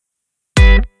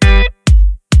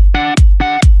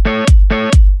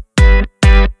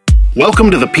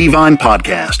Welcome to the Peavine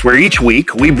Podcast, where each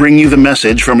week we bring you the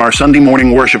message from our Sunday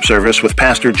morning worship service with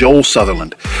Pastor Joel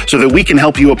Sutherland, so that we can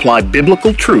help you apply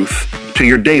biblical truth to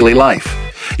your daily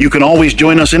life. You can always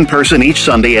join us in person each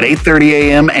Sunday at 8:30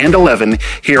 a.m. and 11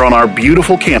 here on our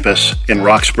beautiful campus in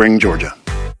Rock Spring, Georgia.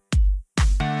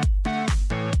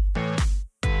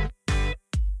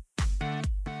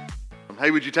 Hey,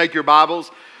 would you take your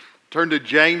Bibles? Turn to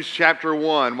James chapter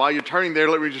 1. While you're turning there,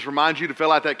 let me just remind you to fill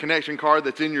out that connection card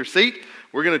that's in your seat.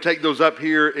 We're going to take those up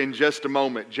here in just a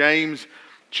moment. James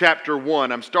chapter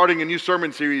 1. I'm starting a new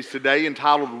sermon series today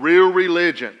entitled Real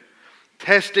Religion,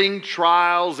 Testing,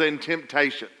 Trials, and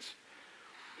Temptations.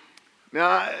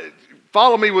 Now,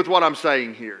 follow me with what I'm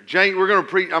saying here. I'm going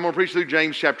to preach through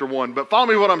James chapter 1, but follow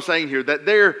me with what I'm saying here,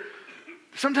 that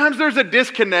sometimes there's a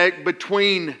disconnect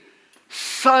between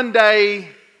Sunday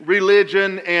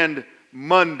religion and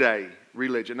Monday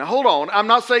religion. Now hold on, I'm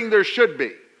not saying there should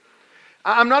be.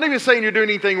 I'm not even saying you're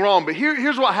doing anything wrong, but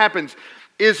here's what happens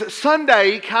is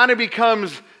Sunday kind of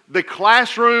becomes the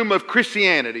classroom of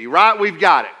Christianity, right? We've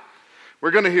got it.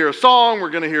 We're going to hear a song, we're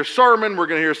going to hear a sermon, we're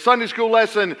going to hear a Sunday school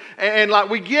lesson, and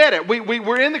like we get it.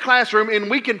 We're in the classroom and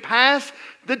we can pass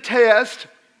the test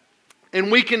and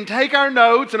we can take our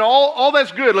notes, and all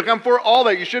that's good. Look, I'm for all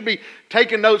that. You should be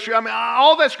taking notes. I mean,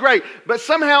 all that's great. But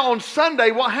somehow on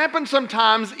Sunday, what happens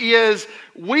sometimes is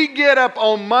we get up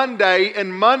on Monday,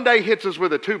 and Monday hits us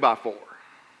with a 2x4.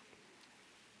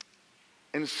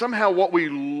 And somehow what we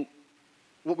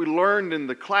learned in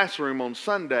the classroom on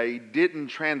Sunday didn't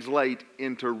translate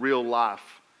into real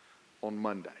life on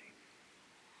Monday.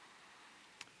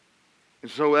 And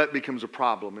so that becomes a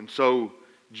problem. And so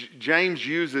James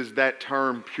uses that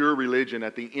term pure religion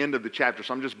at the end of the chapter.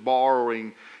 So I'm just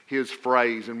borrowing his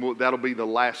phrase, and that'll be the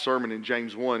last sermon in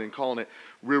James 1 and calling it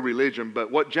real religion. But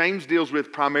what James deals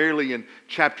with primarily in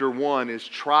chapter 1 is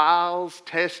trials,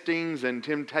 testings, and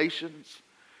temptations.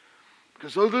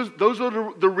 Because those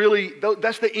are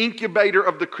that's the incubator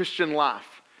of the Christian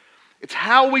life. It's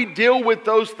how we deal with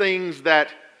those things that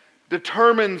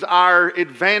determines our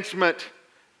advancement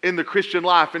in the Christian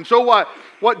life. And so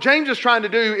what James is trying to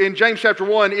do in James chapter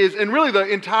 1 is, and really the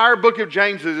entire book of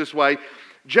James is this way,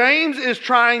 James is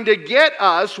trying to get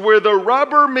us where the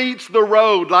rubber meets the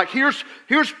road. Like here's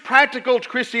practical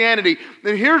Christianity.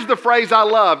 And here's the phrase I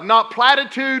love, not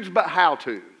platitudes, but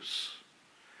how-tos.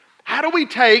 How do we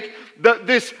take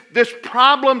this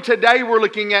problem today we're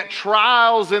looking at,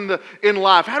 trials in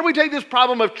life? How do we take this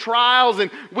problem of trials, and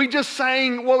we just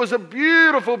sang what was a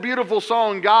beautiful, beautiful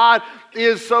song, God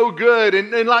is so good.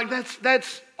 And like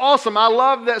that's awesome. I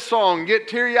love that song. Get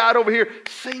teary-eyed over here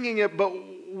singing it. But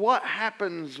what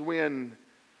happens when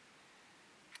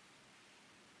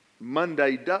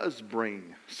Monday does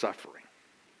bring suffering?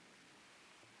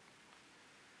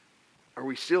 Are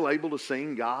we still able to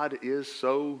sing God is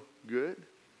so good?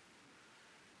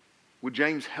 Well,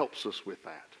 James helps us with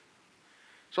that.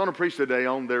 So I want to preach today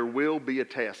on there will be a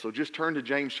test. So just turn to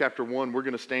James chapter 1. We're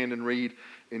going to stand and read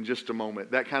in just a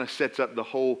moment. That kind of sets up the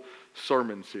whole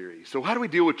sermon series. So how do we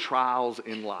deal with trials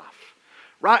in life?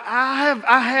 Right?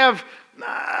 I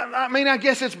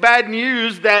guess it's bad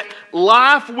news that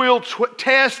life will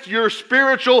test your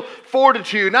spiritual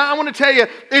fortitude. Now, I want to tell you,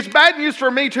 it's bad news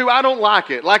for me too. I don't like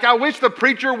it. Like, I wish the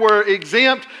preacher were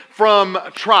exempt from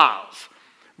trials.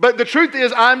 But the truth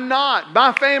is, I'm not.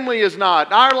 My family is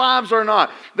not. Our lives are not.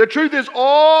 The truth is,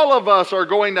 all of us are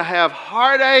going to have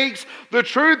heartaches. The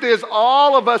truth is,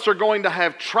 all of us are going to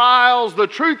have trials. The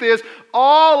truth is,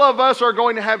 all of us are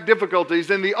going to have difficulties.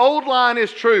 And the old line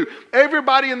is true.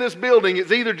 Everybody in this building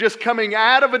is either just coming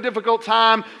out of a difficult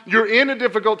time, you're in a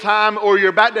difficult time, or you're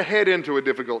about to head into a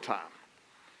difficult time.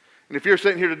 And if you're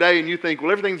sitting here today and you think,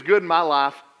 well, everything's good in my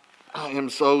life, I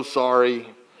am so sorry.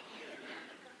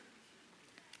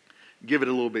 Give it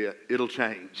a little bit. It'll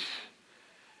change.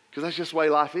 Because that's just the way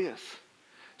life is.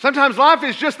 Sometimes life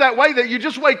is just that way, that you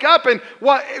just wake up and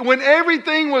when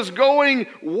everything was going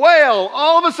well,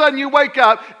 all of a sudden you wake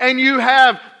up and you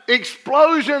have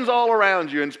explosions all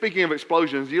around you. And speaking of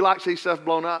explosions, do you like to see stuff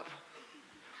blown up?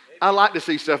 I like to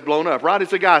see stuff blown up, right?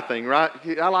 It's a guy thing, right?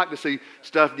 I like to see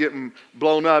stuff getting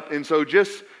blown up. And so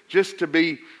just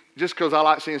because I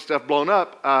like seeing stuff blown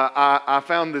up, I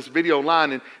found this video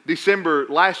online in December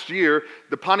last year.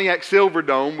 The Pontiac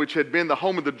Silverdome, which had been the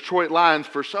home of the Detroit Lions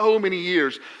for so many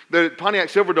years, the Pontiac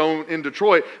Silverdome in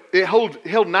Detroit, it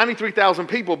held 93,000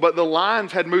 people, but the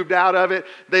Lions had moved out of it.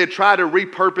 They had tried to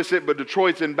repurpose it, but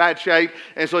Detroit's in bad shape,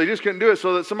 and so they just couldn't do it.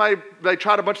 So that they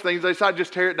tried a bunch of things. They decided to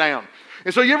just tear it down.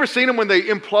 And so you ever seen them when they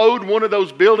implode one of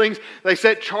those buildings? They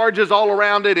set charges all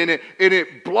around it, and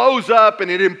it blows up and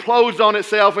it implodes on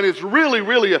itself, and it's really,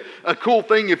 really a cool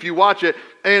thing if you watch it.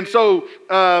 And so,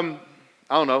 I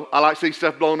don't know, I like to see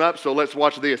stuff blown up, so let's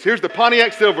watch this. Here's the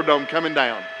Pontiac Silverdome coming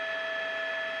down.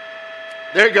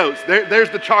 There it goes.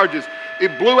 There's the charges.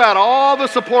 It blew out all the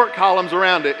support columns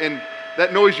around it, and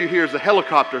that noise you hear is a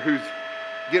helicopter who's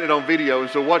getting it on video. And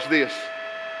so watch this.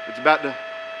 It's about to...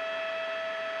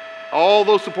 All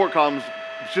those support columns,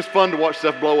 it's just fun to watch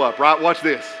stuff blow up, right? Watch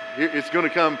this. It's going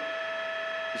to come.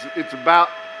 It's about,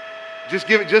 just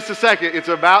give it just a second. It's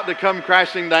about to come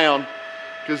crashing down,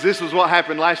 because this is what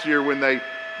happened last year when they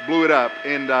blew it up.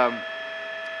 And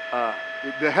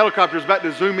the helicopter is about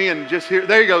to zoom in just here.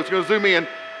 There you go. It's going to zoom in,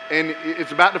 and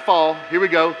it's about to fall. Here we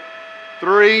go.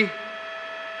 3,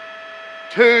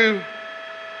 2,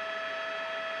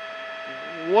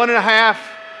 1.5.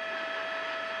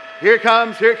 Here it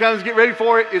comes, get ready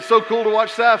for it. It's so cool to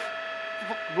watch stuff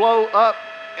blow up.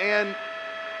 And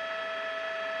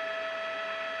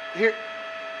here,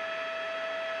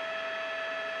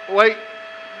 wait,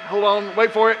 hold on,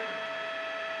 wait for it.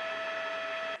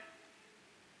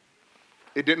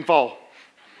 It didn't fall.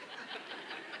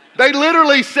 They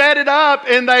literally set it up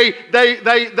and they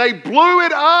blew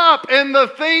it up and the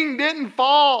thing didn't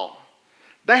fall.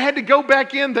 They had to go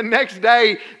back in the next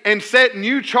day and set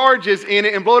new charges in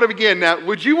it and blow it up again. Now,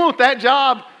 would you want that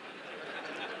job?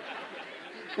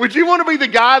 Would you want to be the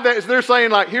guy that they're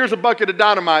saying, like, here's a bucket of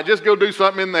dynamite, just go do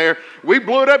something in there. We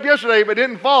blew it up yesterday, but it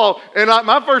didn't fall. And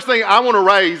my first thing, I want to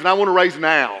raise, and I want to raise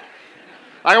now.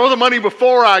 I want the money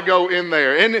before I go in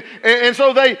there. And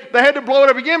so they had to blow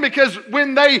it up again, because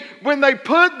when they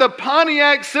put the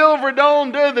Pontiac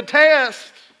Silverdome to the test,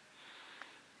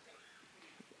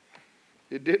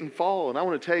 it didn't fall. And I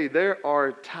want to tell you, there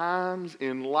are times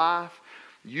in life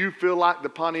you feel like the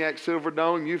Pontiac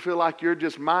Silverdome, you feel like you're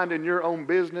just minding your own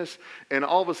business, and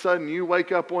all of a sudden you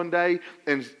wake up one day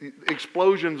and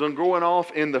explosions are going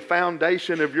off in the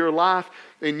foundation of your life,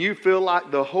 and you feel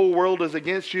like the whole world is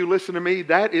against you. Listen to me,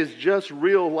 that is just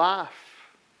real life.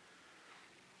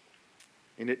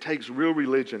 And it takes real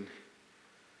religion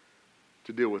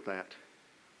to deal with that.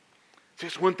 It's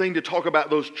just one thing to talk about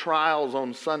those trials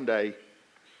on Sunday.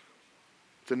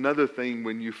 It's another thing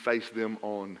when you face them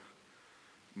on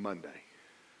Monday.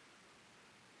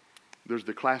 There's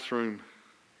the classroom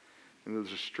and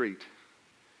there's a street.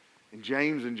 And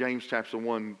James chapter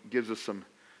 1 gives us some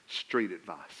street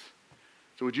advice.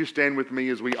 So would you stand with me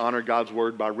as we honor God's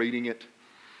word by reading it?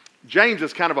 James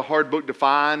is kind of a hard book to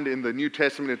find in the New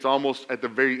Testament. It's almost at the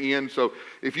very end. So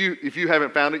if you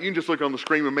haven't found it, you can just look on the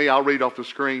screen with me. I'll read off the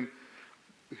screen.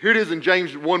 Here it is in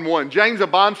James 1:1. James, a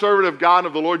bondservant of God and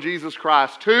of the Lord Jesus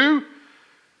Christ, to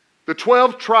the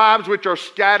 12 tribes which are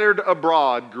scattered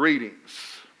abroad,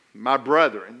 greetings. My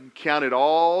brethren, count it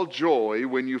all joy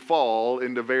when you fall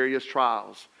into various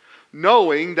trials,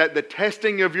 knowing that the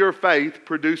testing of your faith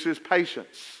produces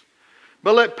patience.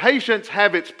 But let patience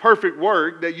have its perfect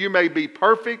work, that you may be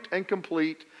perfect and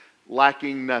complete,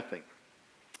 lacking nothing.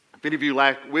 If any of you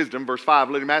lack wisdom, verse 5,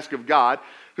 let him ask of God,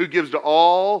 who gives to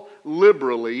all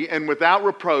liberally and without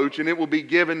reproach, and it will be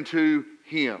given to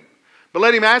him. But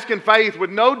let him ask in faith with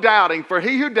no doubting, for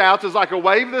he who doubts is like a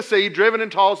wave of the sea driven and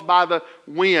tossed by the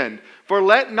wind. For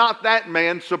let not that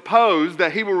man suppose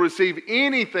that he will receive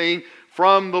anything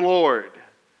from the Lord.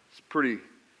 It's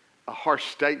a harsh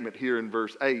statement here in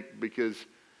verse 8, because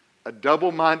a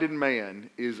double-minded man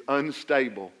is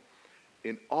unstable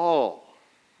in all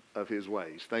of his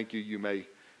ways. Thank you. You may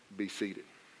be seated.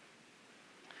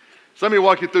 So let me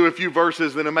walk you through a few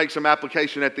verses, then I'll make some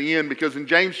application at the end, because in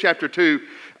James chapter 2,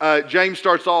 James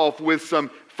starts off with the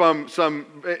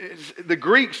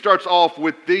Greek starts off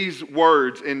with these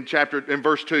words in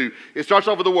verse 2. It starts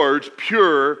off with the words,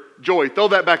 pure joy. Throw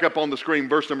that back up on the screen,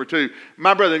 verse number 2.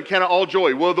 My brethren, count it all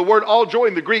joy. Well, the word all joy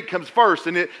in the Greek comes first,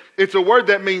 and it's a word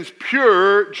that means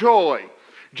pure joy.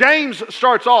 James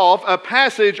starts off a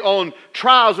passage on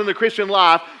trials in the Christian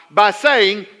life by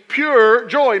saying pure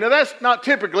joy. Now, that's not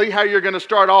typically how you're going to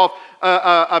start off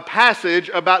a passage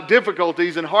about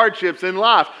difficulties and hardships in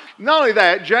life. Not only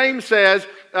that, James says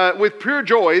with pure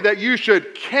joy that you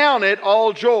should count it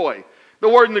all joy. The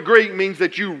word in the Greek means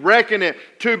that you reckon it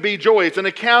to be joy. It's an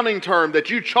accounting term, that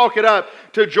you chalk it up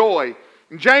to joy.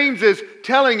 James is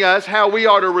telling us how we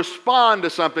are to respond to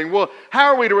something. Well, how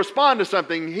are we to respond to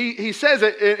something? He says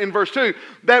it in verse 2,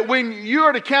 that when you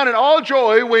are to count it all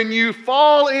joy when you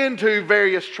fall into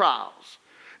various trials.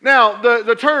 Now,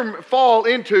 the term fall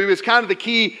into is kind of the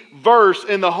key verse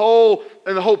in the whole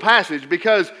passage,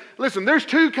 because, listen, there's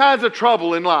two kinds of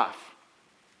trouble in life.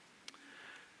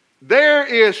 There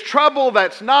is trouble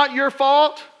that's not your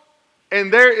fault,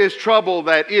 and there is trouble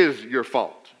that is your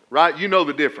fault, right? You know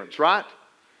the difference, right?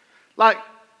 Like,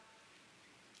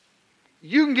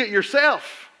 you can get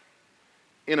yourself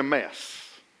in a mess.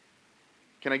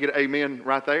 Can I get an amen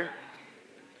right there?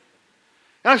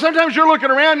 Now, sometimes you're looking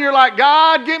around and you're like,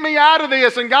 God, get me out of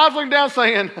this. And God's looking down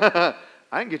saying, I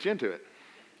can get you into it.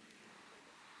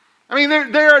 I mean,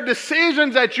 there are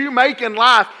decisions that you make in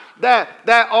life that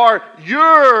are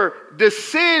your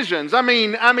decisions. I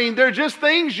mean, they're just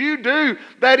things you do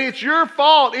that it's your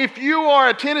fault. If you are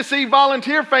a Tennessee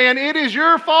Volunteer fan, it is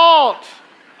your fault.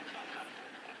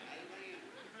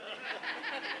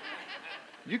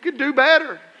 You could do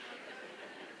better.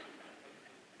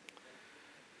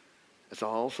 That's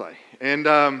all I'll say. And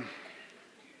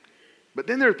but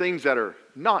then there are things that are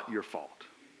not your fault.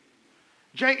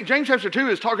 James chapter 2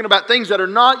 is talking about things that are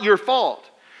not your fault.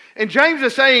 And James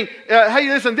is saying, hey,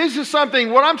 listen, this is something,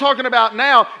 what I'm talking about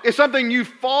now is something you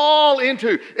fall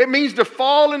into. It means to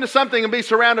fall into something and be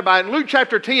surrounded by it. In Luke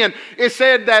chapter 10, it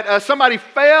said that somebody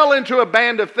fell into a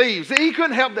band of thieves. He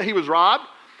couldn't help that he was robbed.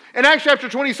 In Acts chapter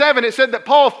 27, it said that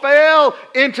Paul fell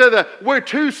into where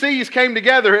two seas came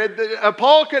together.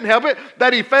 Paul couldn't help it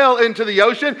that he fell into the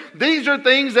ocean. These are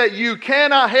things that you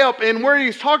cannot help. And where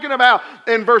he's talking about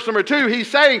in verse number 2, he's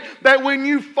saying that when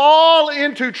you fall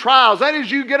into trials, that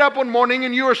is, you get up one morning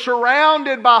and you are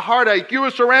surrounded by heartache, you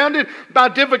are surrounded by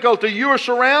difficulty, you are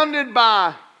surrounded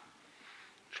by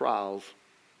trials.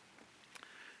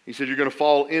 He said you're going to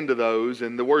fall into those.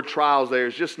 And the word trials there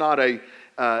is just not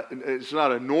it's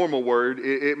not a normal word.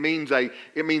 It means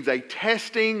a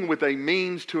testing with a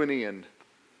means to an end.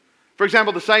 For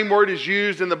example, the same word is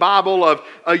used in the Bible of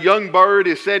a young bird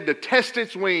is said to test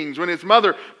its wings. When its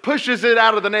mother pushes it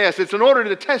out of the nest, it's in order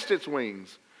to test its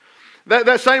wings.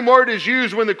 That same word is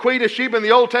used when the Queen of Sheba in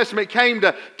the Old Testament came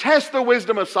to test the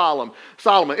wisdom of Solomon.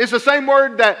 It's the same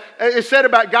word that is said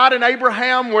about God and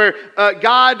Abraham, where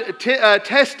God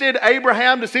tested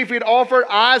Abraham to see if he'd offer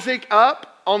Isaac up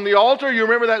on the altar. You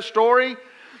remember that story?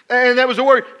 And that was the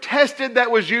word tested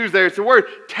that was used there. It's the word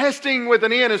testing with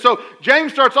an N. And so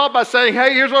James starts off by saying,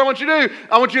 hey, here's what I want you to do.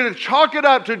 I want you to chalk it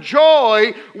up to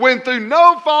joy when through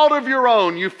no fault of your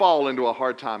own you fall into a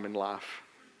hard time in life.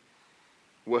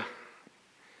 Well,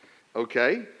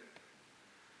 okay.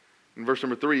 In verse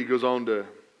number 3, he goes on to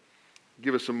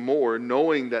give us some more,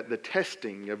 knowing that the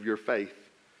testing of your faith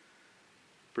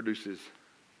produces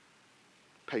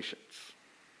patience.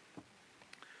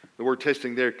 The word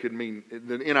testing there could mean,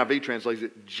 the NIV translates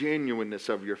it, genuineness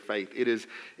of your faith. It is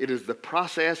the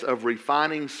process of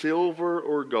refining silver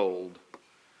or gold.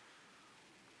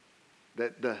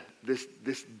 That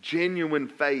this genuine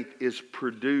faith is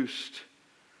produced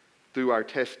through our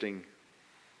testing.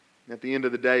 At the end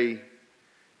of the day,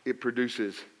 it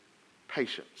produces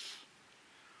patience.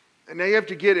 And now you have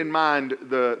to get in mind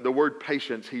the word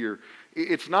patience here.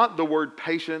 It's not the word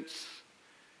patience.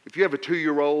 If you have a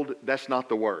 2-year-old, that's not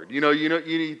the word. You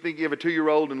think you have a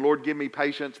 2-year-old and Lord, give me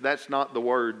patience. That's not the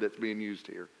word that's being used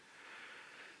here.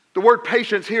 The word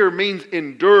patience here means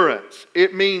endurance.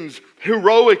 It means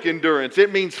heroic endurance.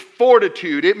 It means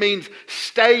fortitude. It means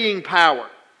staying power.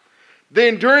 The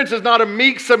endurance is not a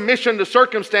meek submission to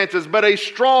circumstances, but a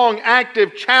strong,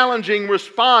 active, challenging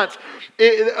response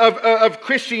of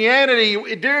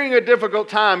Christianity during a difficult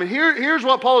time. And here's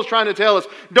what Paul is trying to tell us.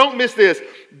 Don't miss this.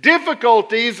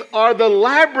 Difficulties are the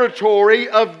laboratory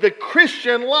of the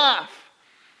Christian life.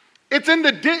 It's in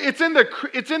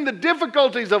the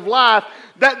difficulties of life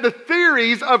that the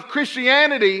theories of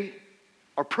Christianity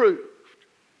are proved.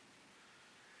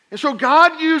 And so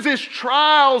God uses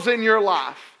trials in your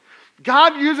life.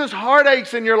 God uses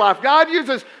heartaches in your life. God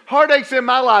uses heartaches in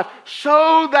my life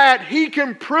so that He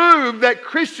can prove that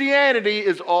Christianity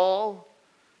is all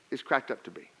it's cracked up to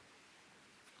be.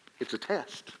 It's a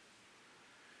test.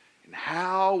 And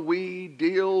how we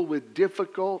deal with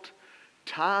difficult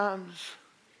times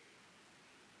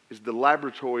is the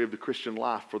laboratory of the Christian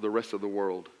life for the rest of the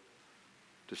world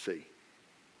to see.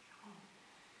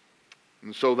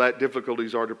 And so that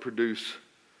difficulties are to produce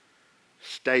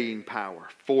staying power,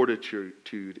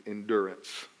 fortitude,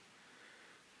 endurance.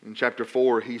 In chapter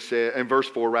 4, he said, in verse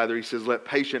 4 rather, he says, let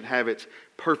patience have its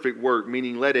perfect work,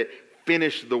 meaning let it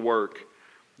finish the work,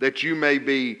 that you may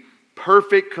be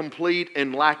perfect, complete,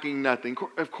 and lacking nothing.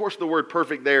 Of course, the word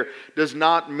perfect there does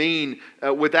not mean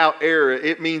without error.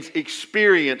 It means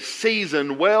experienced,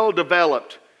 seasoned,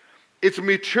 well-developed. It's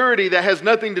maturity that has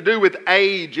nothing to do with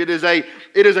age. It is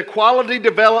a quality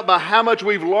developed by how much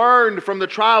we've learned from the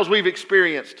trials we've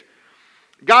experienced.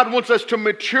 God wants us to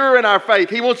mature in our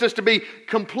faith. He wants us to be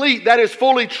complete, that is,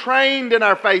 fully trained in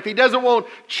our faith. He doesn't want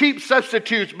cheap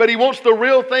substitutes, but He wants the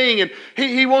real thing. And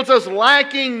He wants us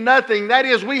lacking nothing. That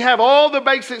is, we have all the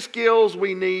basic skills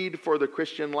we need for the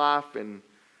Christian life, and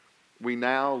we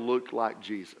now look like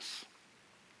Jesus.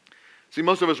 See,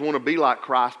 most of us want to be like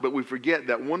Christ, but we forget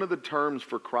that one of the terms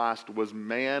for Christ was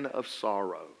man of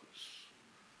sorrows.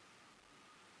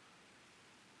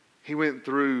 He went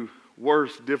through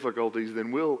worse difficulties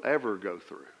than we'll ever go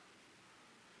through.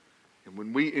 And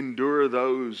when we endure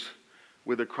those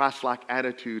with a Christ-like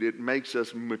attitude, it makes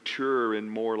us mature and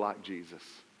more like Jesus.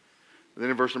 And then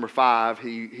in verse number 5,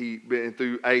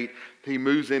 through 8, he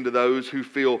moves into those who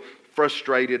feel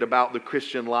frustrated about the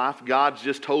Christian life. God's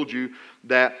just told you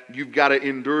that you've got to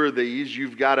endure these.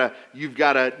 You've got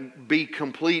to be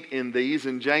complete in these.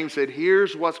 And James said,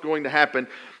 here's what's going to happen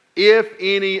if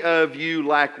any of you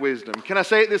lack wisdom. Can I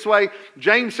say it this way?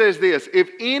 James says this: if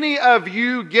any of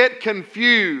you get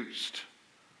confused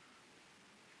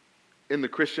in the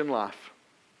Christian life.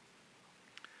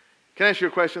 Can I ask you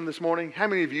a question this morning? How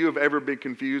many of you have ever been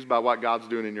confused by what God's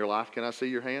doing in your life? Can I see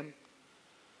your hand?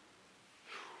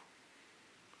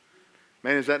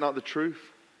 Man, is that not the truth?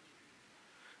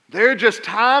 There are just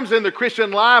times in the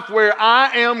Christian life where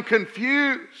I am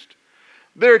confused.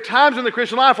 There are times in the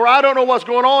Christian life where I don't know what's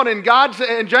going on,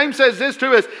 and James says this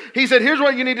to us. He said, here's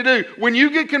what you need to do. When you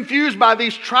get confused by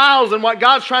these trials and what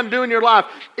God's trying to do in your life,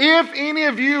 if any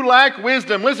of you lack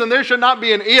wisdom, listen, there should not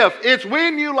be an if. It's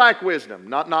when you lack wisdom,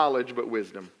 not knowledge, but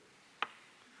wisdom.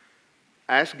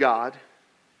 Ask God,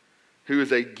 who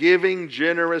is a giving,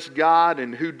 generous God,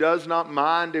 and who does not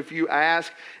mind if you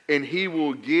ask, and He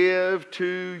will give to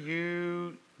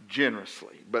you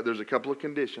generously. But there's a couple of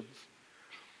conditions.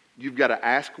 You've got to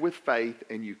ask with faith,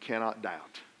 and you cannot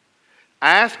doubt.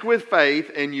 Ask with faith,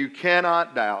 and you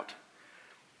cannot doubt.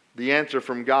 The answer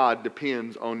from God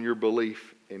depends on your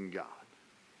belief in God.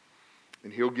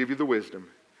 And He'll give you the wisdom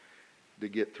to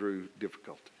get through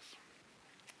difficulties.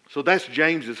 So that's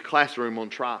James's classroom on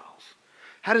trials.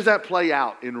 How does that play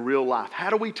out in real life?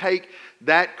 How do we take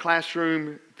that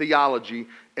classroom theology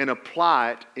and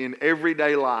apply it in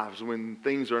everyday lives when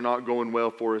things are not going well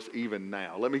for us even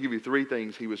now? Let me give you 3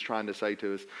 things he was trying to say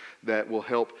to us that will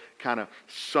help kind of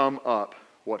sum up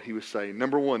what he was saying.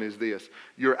 Number 1 is this: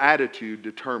 your attitude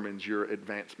determines your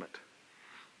advancement.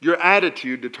 Your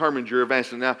attitude determines your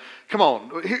advancement. Now, come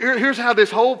on. Here's how this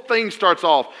whole thing starts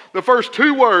off. The first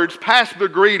 2 words past the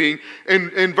greeting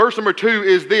in verse number 2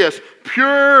 is this: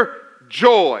 pure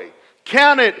joy.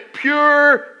 Count it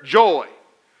pure joy.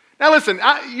 Now listen,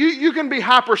 you can be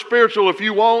hyper spiritual if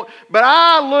you want, but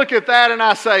I look at that and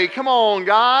I say, come on,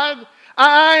 God.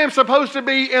 I am supposed to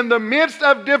be in the midst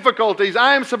of difficulties.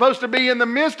 I am supposed to be in the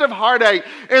midst of heartache,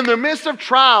 in the midst of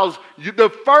trials. The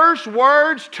first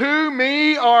words to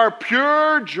me are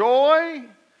pure joy.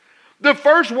 The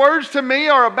first words to me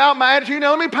are about my attitude.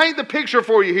 Now let me paint the picture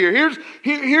for you here.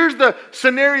 Here's the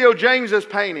scenario James is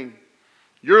painting.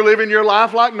 You're living your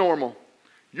life like normal.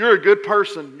 You're a good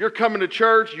person. You're coming to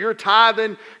church. You're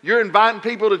tithing. You're inviting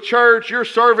people to church. You're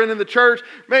serving in the church.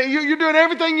 Man, you're doing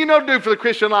everything you know to do for the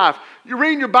Christian life. You're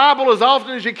reading your Bible as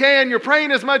often as you can. You're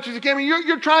praying as much as you can. I mean,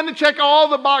 you're trying to check all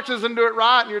the boxes and do it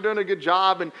right, and you're doing a good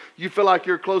job, and you feel like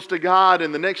you're close to God,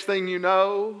 and the next thing you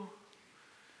know,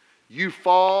 you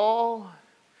fall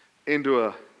into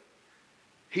a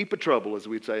heap of trouble, as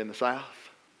we'd say in the South.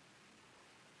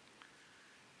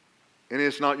 And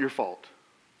it's not your fault.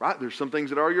 Right? There's some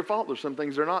things that are your fault. There's some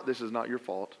things that are not. This is not your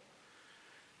fault.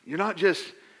 You're not just,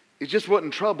 it just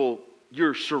wasn't trouble.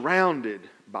 You're surrounded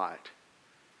by it.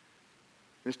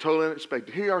 It's totally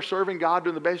unexpected. Here you are serving God,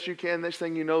 doing the best you can. Next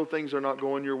thing you know, things are not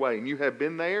going your way. And you have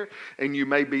been there, and you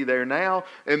may be there now.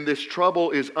 And this trouble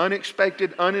is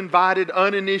unexpected, uninvited,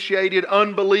 uninitiated,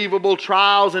 unbelievable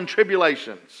trials and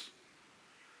tribulations.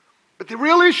 But the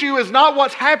real issue is not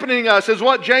what's happening to us, is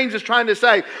what James is trying to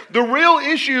say. The real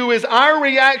issue is our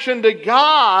reaction to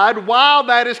God while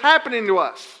that is happening to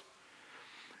us.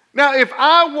 Now, if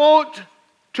I want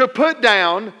to put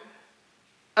down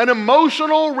an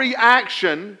emotional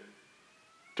reaction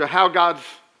to how God's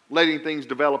letting things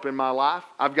develop in my life,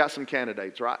 I've got some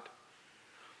candidates, right?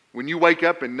 When you wake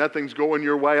up and nothing's going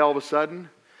your way all of a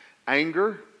sudden,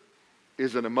 anger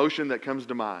is an emotion that comes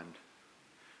to mind,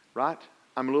 right?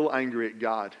 I'm a little angry at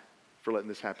God for letting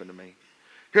this happen to me.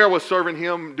 Here I was serving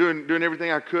Him, doing everything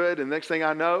I could, and the next thing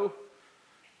I know,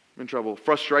 I'm in trouble.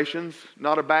 Frustration's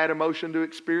not a bad emotion to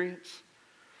experience.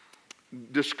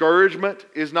 Discouragement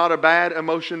is not a bad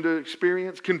emotion to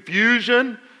experience.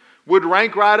 Confusion would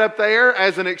rank right up there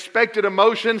as an expected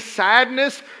emotion.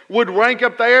 Sadness would rank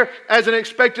up there as an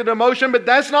expected emotion, but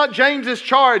that's not James's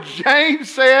charge.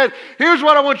 James said, here's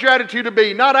what I want your attitude to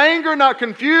be. Not anger, not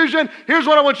confusion. Here's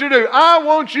what I want you to do. I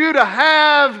want you to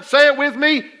have, say it with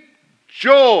me,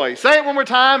 joy. Say it one more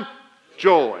time.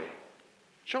 Joy.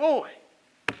 Joy.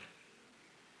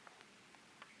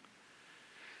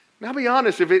 Now, be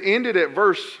honest, if it ended at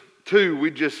verse 2,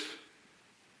 we'd just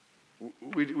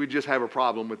have a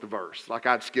problem with the verse. Like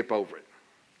I'd skip over it.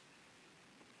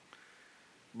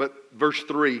 But verse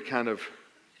 3 kind of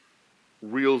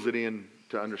reels it in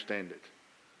to understand it.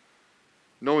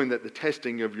 Knowing that the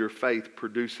testing of your faith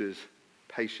produces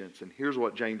patience. And here's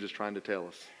what James is trying to tell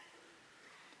us.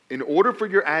 In order for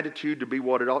your attitude to be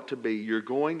what it ought to be, you're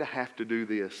going to have to do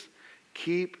this.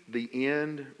 Keep the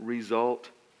end result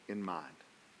in mind.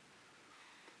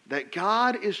 That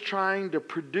God is trying to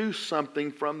produce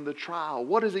something from the trial.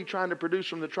 What is He trying to produce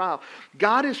from the trial?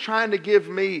 God is trying to give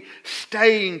me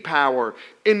staying power,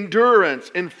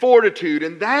 endurance, and fortitude.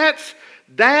 And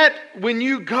that when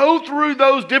you go through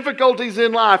those difficulties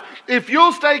in life, if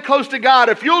you'll stay close to God,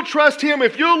 if you'll trust Him,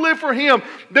 if you'll live for Him,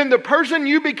 then the person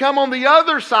you become on the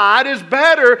other side is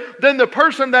better than the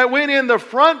person that went in the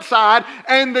front side.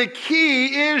 And the key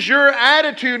is your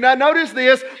attitude. Now notice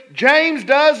this, James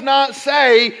does not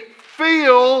say,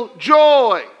 feel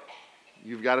joy.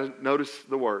 You've got to notice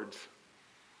the words.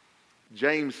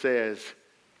 James says,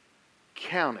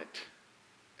 count it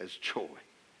as joy.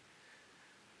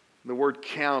 The word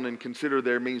count and consider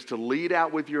there means to lead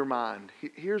out with your mind.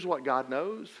 Here's what God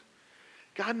knows.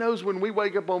 God knows when we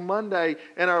wake up on Monday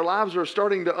and our lives are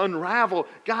starting to unravel,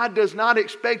 God does not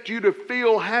expect you to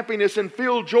feel happiness and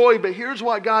feel joy. But here's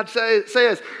what God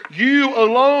says. You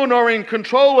alone are in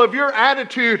control of your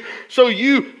attitude, so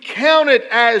you count it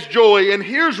as joy. And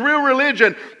here's real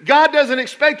religion. God doesn't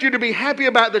expect you to be happy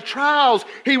about the trials.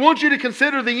 He wants you to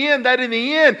consider the end, that in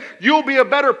the end, you'll be a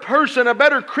better person, a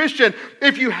better Christian.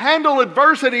 If you handle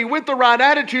adversity with the right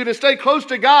attitude and stay close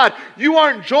to God, you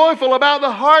aren't joyful about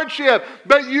the hardship,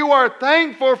 but you are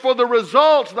thankful for the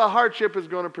results the hardship is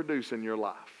going to produce in your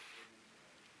life.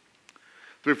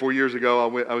 3 or 4 years ago,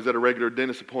 I was at a regular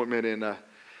dentist appointment, and I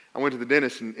went to the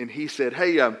dentist, and he said,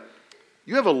 hey,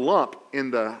 you have a lump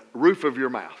in the roof of your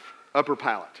mouth, upper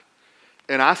palate.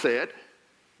 And I said,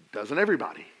 doesn't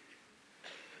everybody?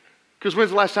 Because when's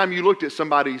the last time you looked at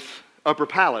somebody's upper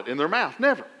palate in their mouth?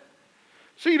 Never.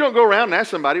 So you don't go around and ask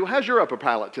somebody, well, how's your upper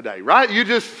palate today, right? You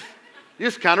just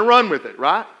kind of run with it,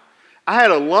 right? I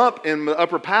had a lump in the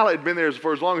upper palate. It had been there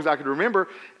for as long as I could remember.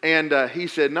 And he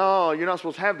said, no, you're not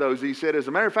supposed to have those. He said, as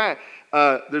a matter of fact,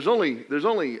 there's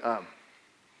only a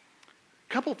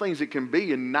couple things it can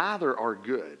be, and neither are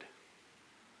good.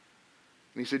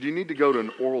 And he said, you need to go to an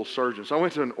oral surgeon. So I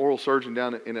went to an oral surgeon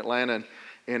down in Atlanta,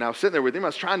 and I was sitting there with him. I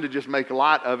was trying to just make a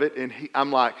light of it. And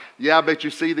I'm like, yeah, I bet you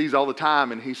see these all the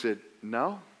time. And he said,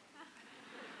 no.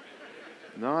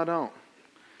 No, I don't.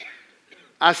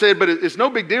 I said, but it's no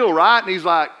big deal, right? And he's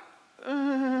like,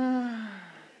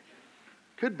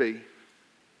 could be.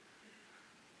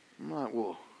 I'm like,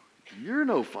 well, you're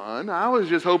no fun. I was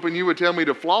just hoping you would tell me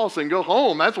to floss and go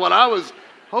home. That's what I was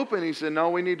hoping. He said,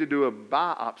 no, we need to do a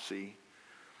biopsy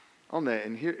on that.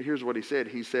 And here's what he said.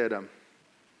 He said,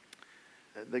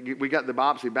 we got the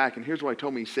biopsy back, and here's what he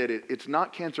told me. He said, it's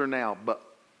not cancer now, but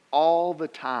all the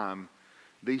time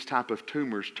these type of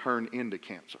tumors turn into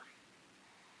cancer.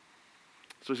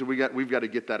 So he said, we've got to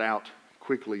get that out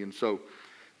quickly. And so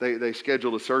they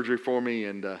scheduled a surgery for me,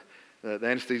 and the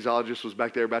anesthesiologist was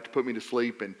back there about to put me to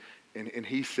sleep. And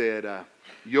he said,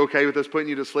 you okay with us putting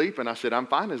you to sleep? And I said, I'm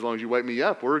fine as long as you wake me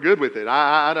up. We're good with it.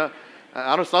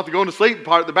 It's not the going to sleep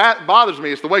part that bothers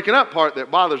me. It's the waking up part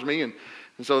that bothers me. And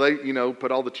so they,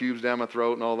 put all the tubes down my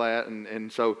throat and all that.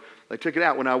 And so they took it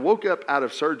out. When I woke up out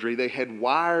of surgery, they had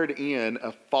wired in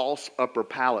a false upper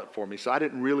palate for me. So I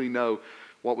didn't really know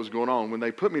what was going on. When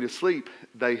they put me to sleep,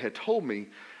 they had told me,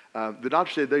 the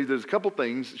doctor said, there's a couple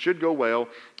things, should go well.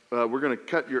 We're going to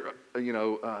cut your, we're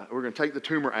going to take the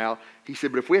tumor out. He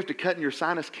said, but if we have to cut in your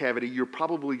sinus cavity, you're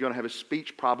probably going to have a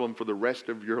speech problem for the rest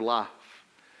of your life.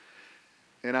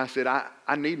 And I said,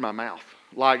 I need my mouth.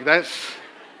 Like that's,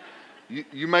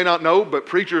 you may not know, but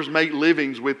preachers make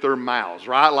livings with their mouths,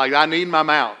 right? Like I need my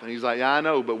mouth. And he's like, yeah, I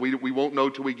know, but we won't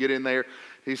know till we get in there.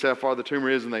 He said how far the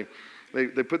tumor is, and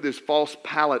they put this false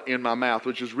palate in my mouth,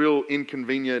 which is real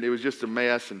inconvenient. It was just a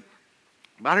mess, and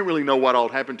I didn't really know what all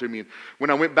happened to me. And when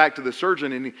I went back to the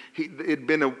surgeon, and it'd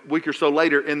been a week or so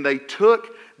later, and they took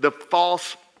the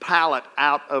false palate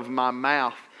out of my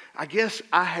mouth, I guess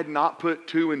I had not put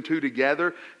two and two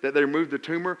together that they removed the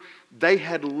tumor. They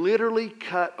had literally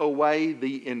cut away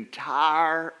the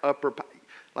entire upper,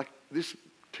 like this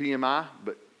TMI,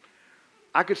 but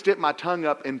I could stick my tongue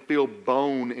up and feel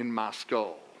bone in my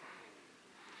skull.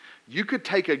 You could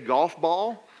take a golf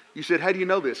ball. You said, how do you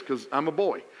know this? Because I'm a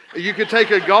boy. You could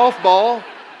take a golf ball,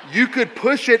 you could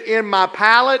push it in my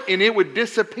palate, and it would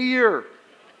disappear.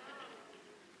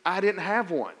 I didn't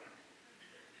have one.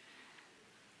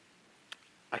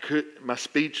 My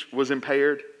speech was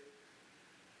impaired.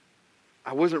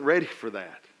 I wasn't ready for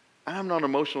that. I'm not an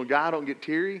emotional guy. I don't get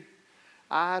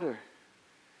teary-eyed.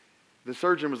 The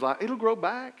surgeon was like, it'll grow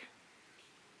back.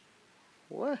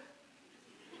 What?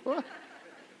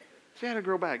 See how to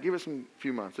grow back. Give it some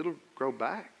few months. It'll grow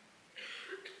back.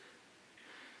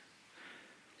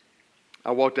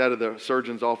 I walked out of the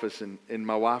surgeon's office and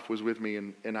my wife was with me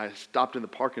and I stopped in the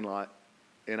parking lot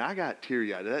and I got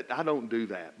teary-eyed. I don't do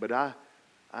that, but I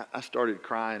started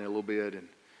crying a little bit and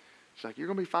she's like, you're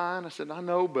going to be fine. I said, I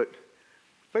know, but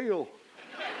Phil,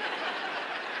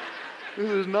 this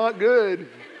is not good.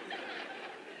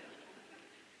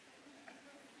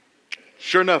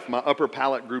 Sure enough, my upper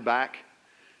palate grew back.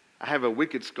 I have a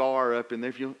wicked scar up in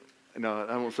there. No,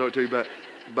 I won't show it to you,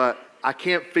 but I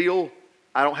can't feel.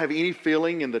 I don't have any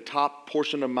feeling in the top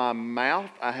portion of my mouth.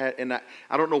 I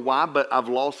don't know why, but I've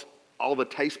lost all the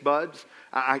taste buds.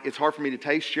 It's hard for me to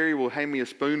taste. Sherry will hand me a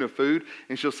spoon of food,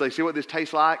 and she'll say, see what this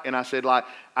tastes like? And I said,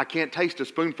 I can't taste a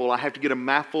spoonful. I have to get a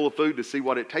mouthful of food to see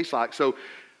what it tastes like. So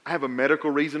I have a medical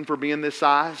reason for being this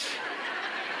size.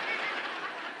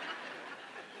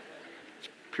 It's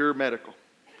pure medical.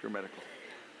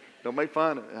 Don't make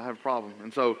fun. I have a problem.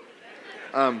 And so,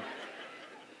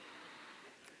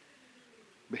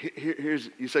 here's,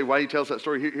 you say, why do you tell us that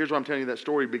story? Here's why I'm telling you that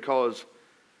story, because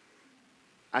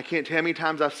I can't tell how many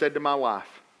times I've said to my wife,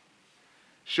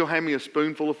 she'll hand me a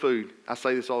spoonful of food. I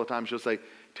say this all the time. She'll say,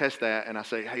 test that. And I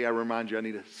say, hey, I remind you, I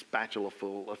need a spatula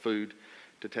full of food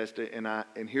to test it.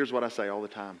 And here's what I say all the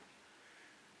time.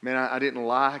 Man, I didn't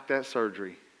like that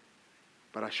surgery,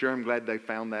 but I sure am glad they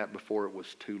found that before it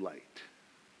was too late.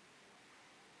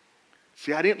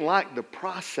 See, I didn't like the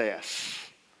process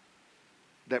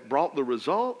that brought the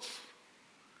results,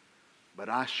 but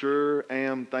I sure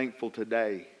am thankful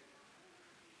today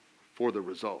for the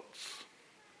results.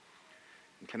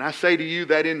 And can I say to you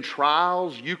that in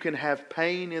trials you can have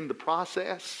pain in the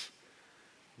process,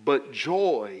 but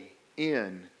joy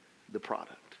in the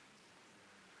product.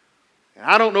 And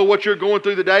I don't know what you're going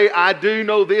through today. I do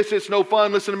know this. It's no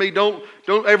fun. Listen to me. Don't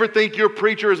ever think your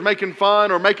preacher is making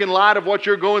fun or making light of what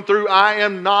you're going through. I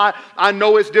am not. I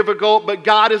know it's difficult, but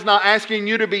God is not asking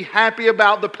you to be happy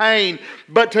about the pain,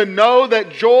 but to know that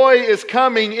joy is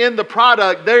coming in the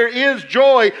product. There is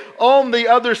joy on the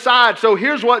other side. So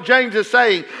here's what James is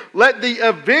saying. Let the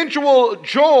eventual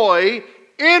joy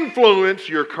influence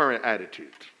your current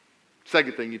attitude.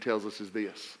 Second thing he tells us is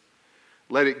this.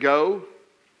 Let it go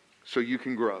so you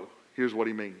can grow. Here's what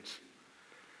he means.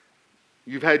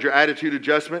 You've had your attitude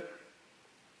adjustment.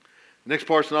 The next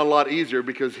part's not a lot easier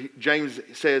because James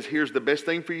says, here's the best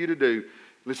thing for you to do.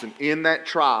 Listen, in that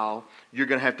trial, you're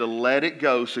going to have to let it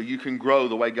go so you can grow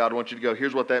the way God wants you to go.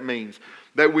 Here's what that means.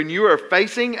 That when you are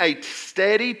facing a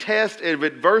steady test of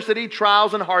adversity,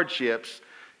 trials, and hardships,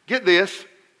 get this,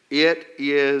 it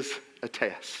is a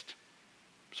test.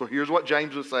 So here's what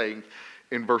James was saying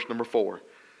in verse number 4.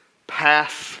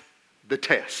 Pass the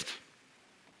test.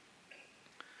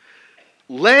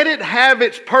 Let it have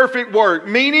its perfect work,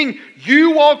 meaning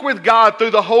you walk with God through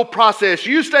the whole process.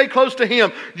 You stay close to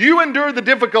Him. You endure the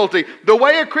difficulty the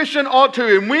way a Christian ought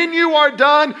to. And when you are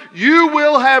done, you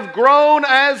will have grown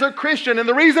as a Christian. And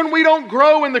the reason we don't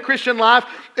grow in the Christian life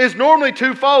is normally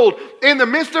twofold. In the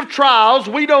midst of trials,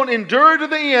 we don't endure to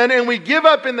the end and we give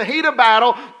up in the heat of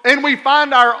battle and we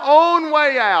find our own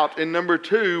way out. And number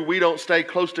 2, we don't stay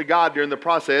close to God during the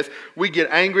process. We get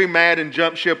angry, mad, and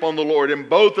jump ship on the Lord. And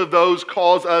both of those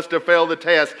cause us to fail the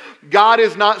test. God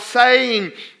is not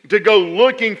saying to go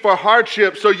looking for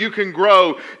hardship so you can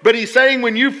grow. But He's saying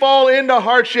when you fall into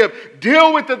hardship,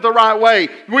 deal with it the right way.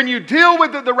 When you deal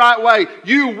with it the right way,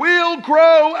 you will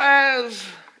grow as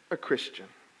a Christian.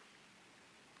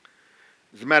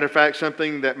 As a matter of fact,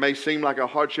 something that may seem like a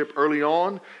hardship early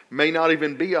on may not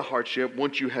even be a hardship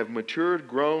once you have matured,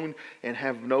 grown, and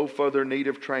have no further need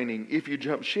of training. If you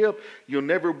jump ship, you'll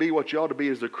never be what you ought to be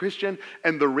as a Christian.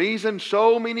 And the reason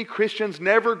so many Christians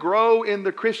never grow in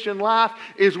the Christian life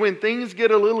is when things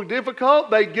get a little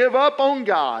difficult, they give up on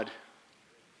God.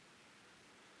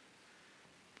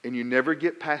 And you never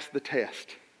get past the test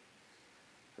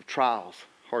of trials,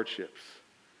 hardships,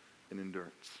 and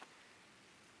endurance.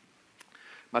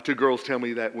 My two girls tell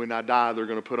me that when I die, they're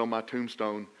going to put on my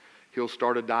tombstone, he'll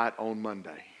start a diet on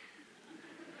Monday.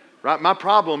 Right? My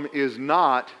problem is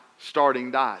not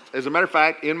starting diets. As a matter of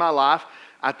fact, in my life,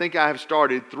 I think I have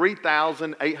started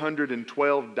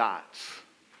 3,812 diets.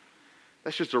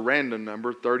 That's just a random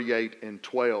number, 38 and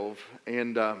 12.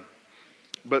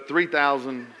 But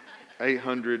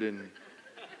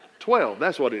 3,812,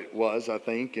 that's what it was, I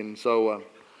think. And so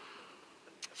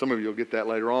some of you will get that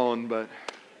later on, but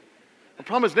the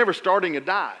problem is never starting a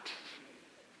diet.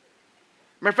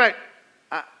 Matter of fact,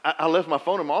 I left my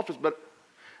phone in my office, but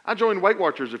I joined Weight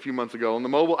Watchers a few months ago on the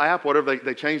mobile app, whatever.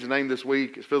 They changed the name this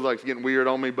week. It feels like it's getting weird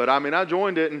on me, but I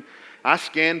joined it and I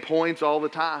scan points all the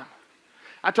time.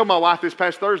 I told my wife this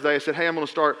past Thursday, I said, hey, I'm going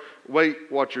to start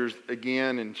Weight Watchers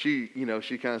again. And she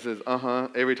kind of says,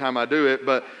 every time I do it,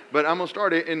 but I'm going to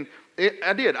start it. And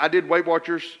I did. I did Weight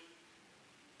Watchers.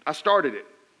 I started it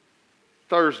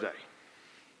Thursday.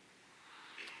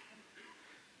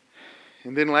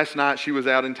 And then last night she was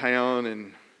out in town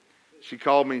and she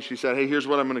called me and she said, hey, here's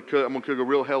what I'm going to cook. I'm going to cook a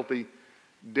real healthy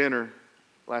dinner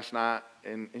last night.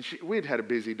 And we had a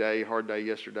busy day, hard day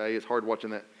yesterday. It's hard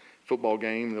watching that football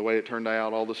game, the way it turned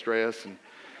out, all the stress.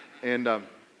 And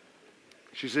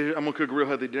she said, I'm going to cook a real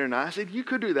healthy dinner. And I said, you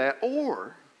could do that.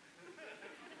 Or,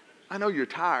 I know you're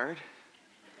tired.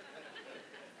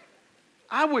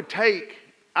 I would,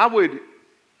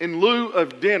 in lieu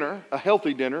of dinner, a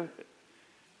healthy dinner,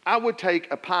 I would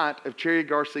take a pint of Cherry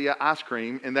Garcia ice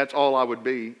cream, and that's all I would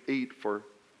eat for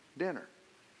dinner.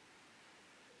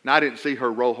 Now, I didn't see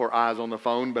her roll her eyes on the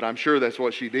phone, but I'm sure that's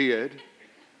what she did.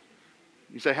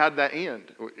 You say, how'd that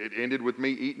end? It ended with me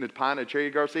eating a pint of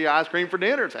Cherry Garcia ice cream for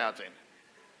dinner. That's how it's ended.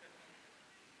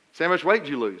 Say, how much weight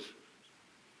did you lose?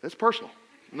 That's personal.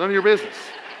 None of your business.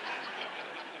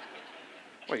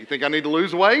 What, you think I need to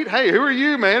lose weight? Hey, who are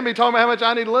you, man? Be talking about how much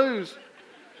I need to lose.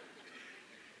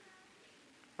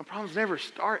 My problem is never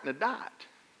starting a diet.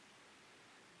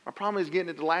 My problem is getting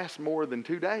it to last more than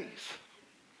 2 days.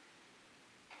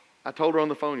 I told her on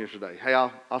the phone yesterday, hey,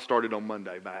 I'll start it on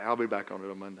Monday. I'll be back on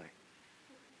it on Monday.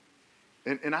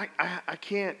 And I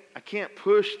can't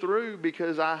push through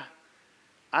because I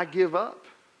give up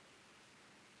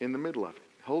in the middle of it.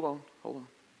 Hold on.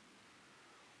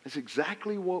 It's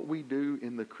exactly what we do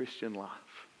in the Christian life.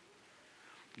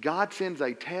 God sends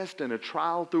a test and a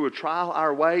trial through a trial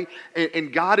our way,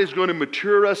 and God is going to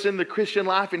mature us in the Christian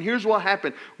life. And here's what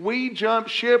happened. We jump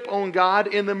ship on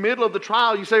God in the middle of the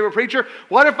trial. You say, well, preacher,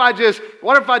 what if I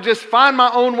just find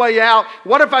my own way out?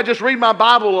 What if I just read my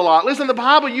Bible a lot? Listen, the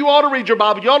Bible, you ought to read your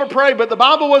Bible. You ought to pray, but the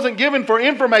Bible wasn't given for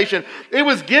information. It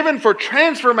was given for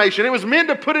transformation. It was meant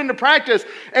to put into practice.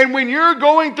 And when you're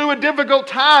going through a difficult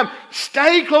time,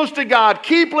 stay close to God.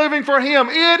 Keep living for Him.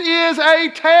 It is a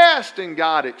test, and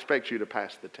God expects you to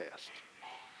pass the test.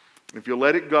 If you'll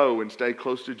let it go and stay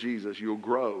close to Jesus, you'll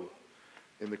grow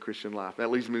in the Christian life. That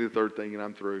leads me to the third thing, and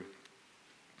I'm through.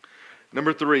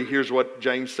 Number 3, here's what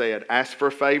James said. Ask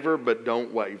for favor, but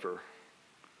don't waver.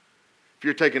 If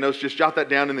you're taking notes, just jot that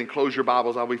down and then close your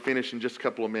Bibles. I'll be finished in just a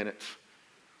couple of minutes.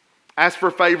 Ask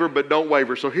for favor, but don't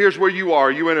waver. So here's where you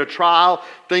are. You're in a trial.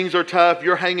 Things are tough.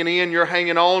 You're hanging in. You're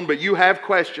hanging on, but you have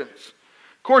questions.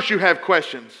 Of course you have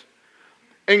questions.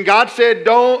 And God said,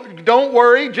 don't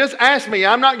worry, just ask me.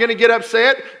 I'm not going to get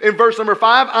upset. In verse number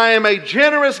 5, I am a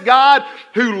generous God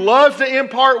who loves to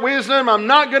impart wisdom. I'm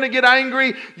not going to get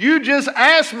angry. You just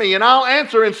ask me and I'll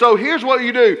answer. And so here's what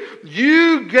you do.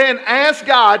 You can ask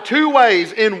God 2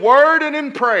 ways, in word and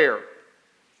in prayer.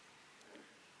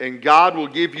 And God will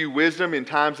give you wisdom in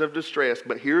times of distress.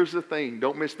 But here's the thing.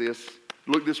 Don't miss this.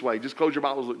 Look this way. Just close your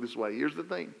Bibles, look this way. Here's the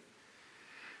thing.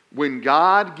 When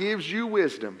God gives you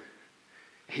wisdom,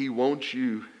 He wants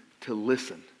you to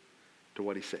listen to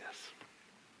what He says.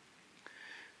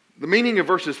 The meaning of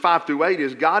verses 5 through 8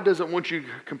 is God doesn't want you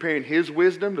comparing His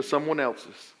wisdom to someone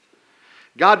else's.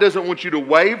 God doesn't want you to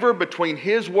waver between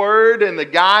His word and the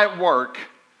guy at work.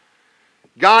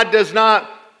 God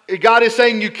is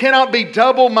saying you cannot be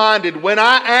double-minded. When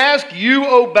I ask, you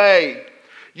obey.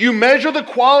 You measure the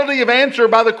quality of answer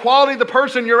by the quality of the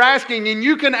person you're asking, and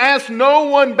you can ask no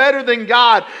one better than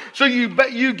God. So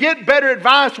you get better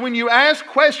advice when you ask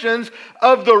questions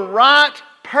of the right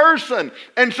person.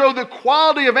 And so the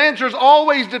quality of answer is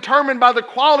always determined by the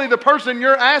quality of the person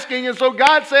you're asking. And so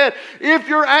God said, if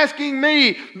you're asking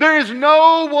me, there is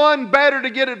no one better to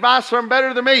get advice from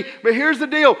better than me. But here's the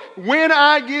deal. When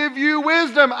I give you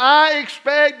wisdom, I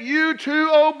expect you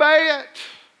to obey it.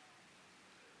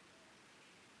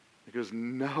 Because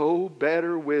no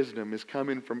better wisdom is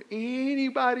coming from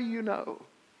anybody you know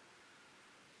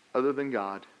other than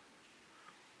God.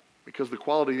 Because the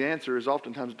quality of the answer is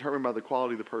oftentimes determined by the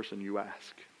quality of the person you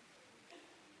ask.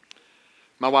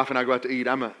 My wife and I go out to eat.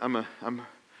 I'm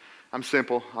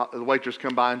simple. The waitress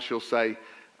come by and she'll say,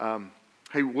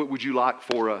 "Hey, what would you like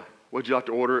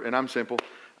to order?" And I'm simple.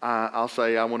 I'll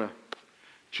say, "I want a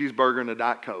cheeseburger and a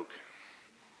Diet Coke."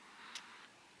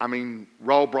 I mean,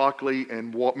 raw broccoli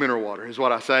and mineral water is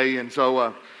what I say. And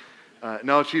so,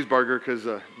 no cheeseburger because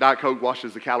Diet Coke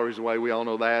washes the calories away. We all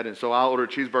know that. And so I'll order a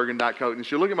cheeseburger and Diet Coke. And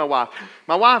she'll look at my wife.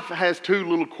 My wife has two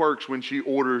little quirks when she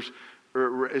orders.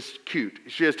 It's cute.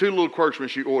 She has two little quirks when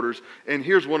she orders. And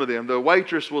here's one of them. The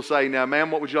waitress will say, "Now,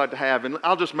 ma'am, what would you like to have?" And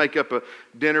I'll just make up a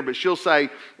dinner. But she'll say,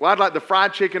 "Well, I'd like the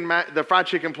fried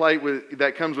chicken plate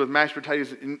that comes with mashed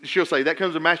potatoes." And she'll say, "That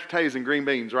comes with mashed potatoes and green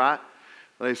beans, right?"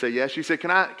 And they say, "Yes." She said, "Can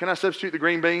I substitute the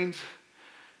green beans?"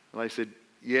 And they said,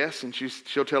 "Yes." And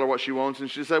she'll tell her what she wants.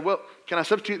 And she'll say, "Well, can I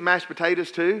substitute the mashed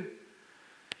potatoes too?"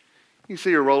 You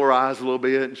see her roll her eyes a little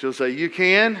bit. And she'll say, "You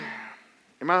can."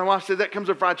 And my wife said, "That comes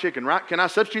with fried chicken, right? Can I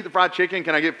substitute the fried chicken?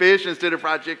 Can I get fish instead of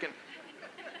fried chicken?"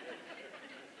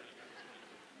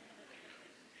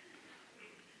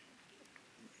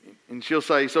 And she'll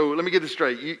say, "So let me get this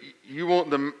straight. You want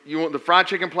the fried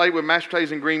chicken plate with mashed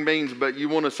potatoes and green beans, but you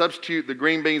want to substitute the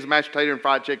green beans, mashed potato, and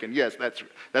fried chicken?" "Yes,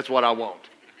 that's what I want."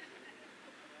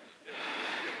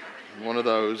 One of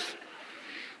those.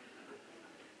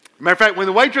 Matter of fact, when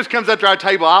the waitress comes up to our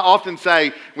table, I often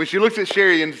say, when she looks at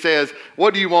Sherry and says,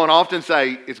 "What do you want?" I often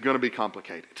say, "It's going to be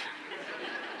complicated."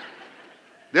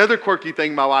 The other quirky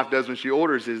thing my wife does when she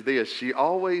orders is this. She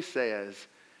always says,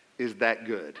 "Is that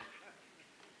good?"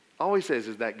 Always says,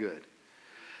 "Is that good?"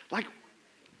 Like,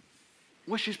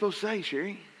 what's she supposed to say,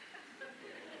 Sherry?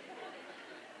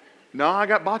 "No, I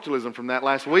got botulism from that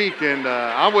last week, and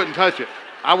I wouldn't touch it.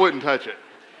 I wouldn't touch it."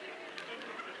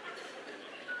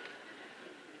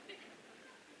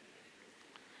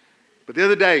 But the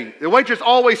other day, the waitress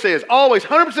always says,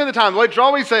 100% of the time, the waitress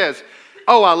always says,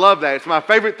 "Oh, I love that. It's my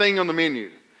favorite thing on the menu."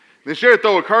 And then she'll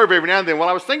throw a curve every now and then. "Well,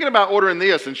 I was thinking about ordering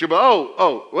this." And she'll be,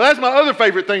 well, that's my other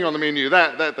favorite thing on the menu.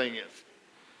 That thing is.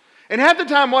 And half the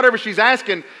time, whatever she's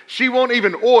asking, she won't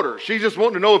even order. She's just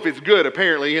wanting to know if it's good,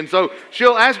 apparently. And so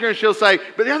she'll ask her and she'll say,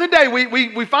 "But the other day,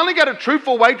 we finally got a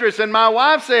truthful waitress." And my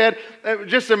wife said,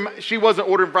 she wasn't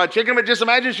ordering fried chicken, but just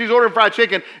imagine she's ordering fried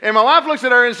chicken. And my wife looks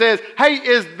at her and says, "Hey,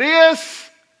 is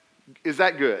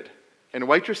that good?" And the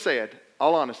waitress said,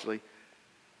 all honestly,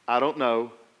 "I don't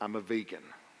know. I'm a vegan."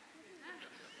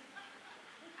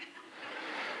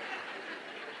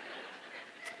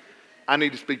 I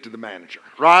need to speak to the manager,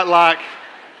 right? Like,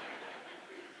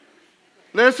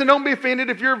 listen, don't be offended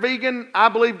if you're a vegan. I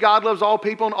believe God loves all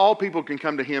people and all people can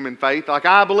come to Him in faith. Like,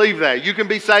 I believe that. You can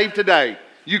be saved today.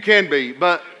 You can be.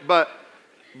 But,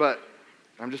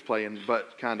 I'm just playing,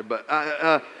 but kind of. But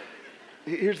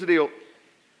here's the deal.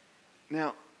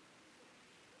 Now,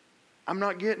 I'm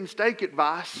not getting steak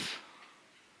advice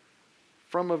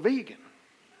from a vegan,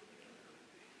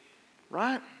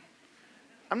 right?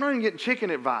 I'm not even getting chicken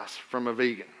advice from a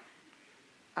vegan.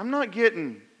 I'll be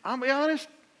honest,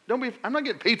 I'm not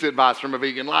getting pizza advice from a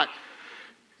vegan. Like,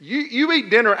 you eat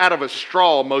dinner out of a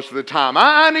straw most of the time.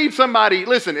 I need somebody,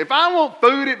 listen, if I want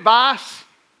food advice,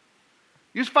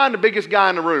 you just find the biggest guy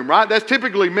in the room, right? That's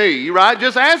typically me, right?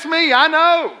 Just ask me, I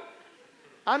know.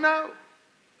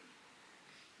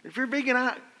 If you're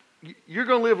vegan, you're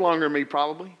going to live longer than me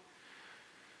probably.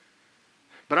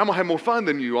 But I'm going to have more fun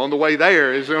than you on the way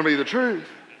there is going to be the truth.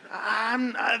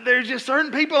 There's just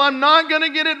certain people I'm not going to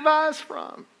get advice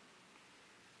from.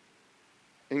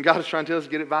 And God is trying to tell us to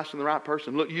get advice from the right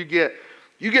person. Look, you get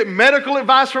medical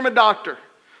advice from a doctor.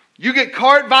 You get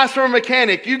car advice from a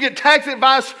mechanic. You get tax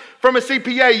advice from a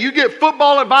CPA. You get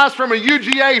football advice from a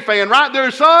UGA fan, right? There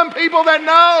are some people that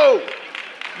know.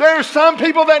 There are some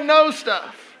people that know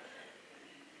stuff.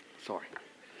 Sorry.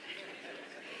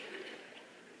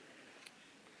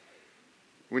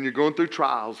 When you're going through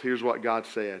trials, here's what God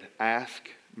said. Ask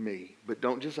me. But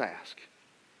don't just ask.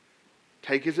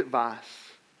 Take His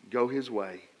advice, go His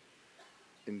way,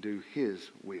 and do His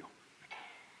will.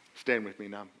 Stand with me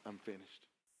now. I'm finished.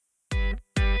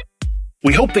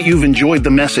 We hope that you've enjoyed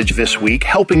the message this week,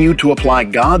 helping you to apply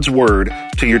God's Word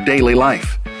to your daily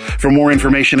life. For more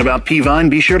information about Peavine,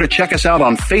 be sure to check us out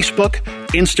on Facebook,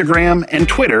 Instagram, and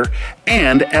Twitter,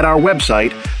 and at our website,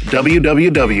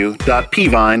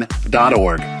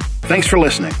 www.peavine.org. Thanks for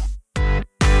listening.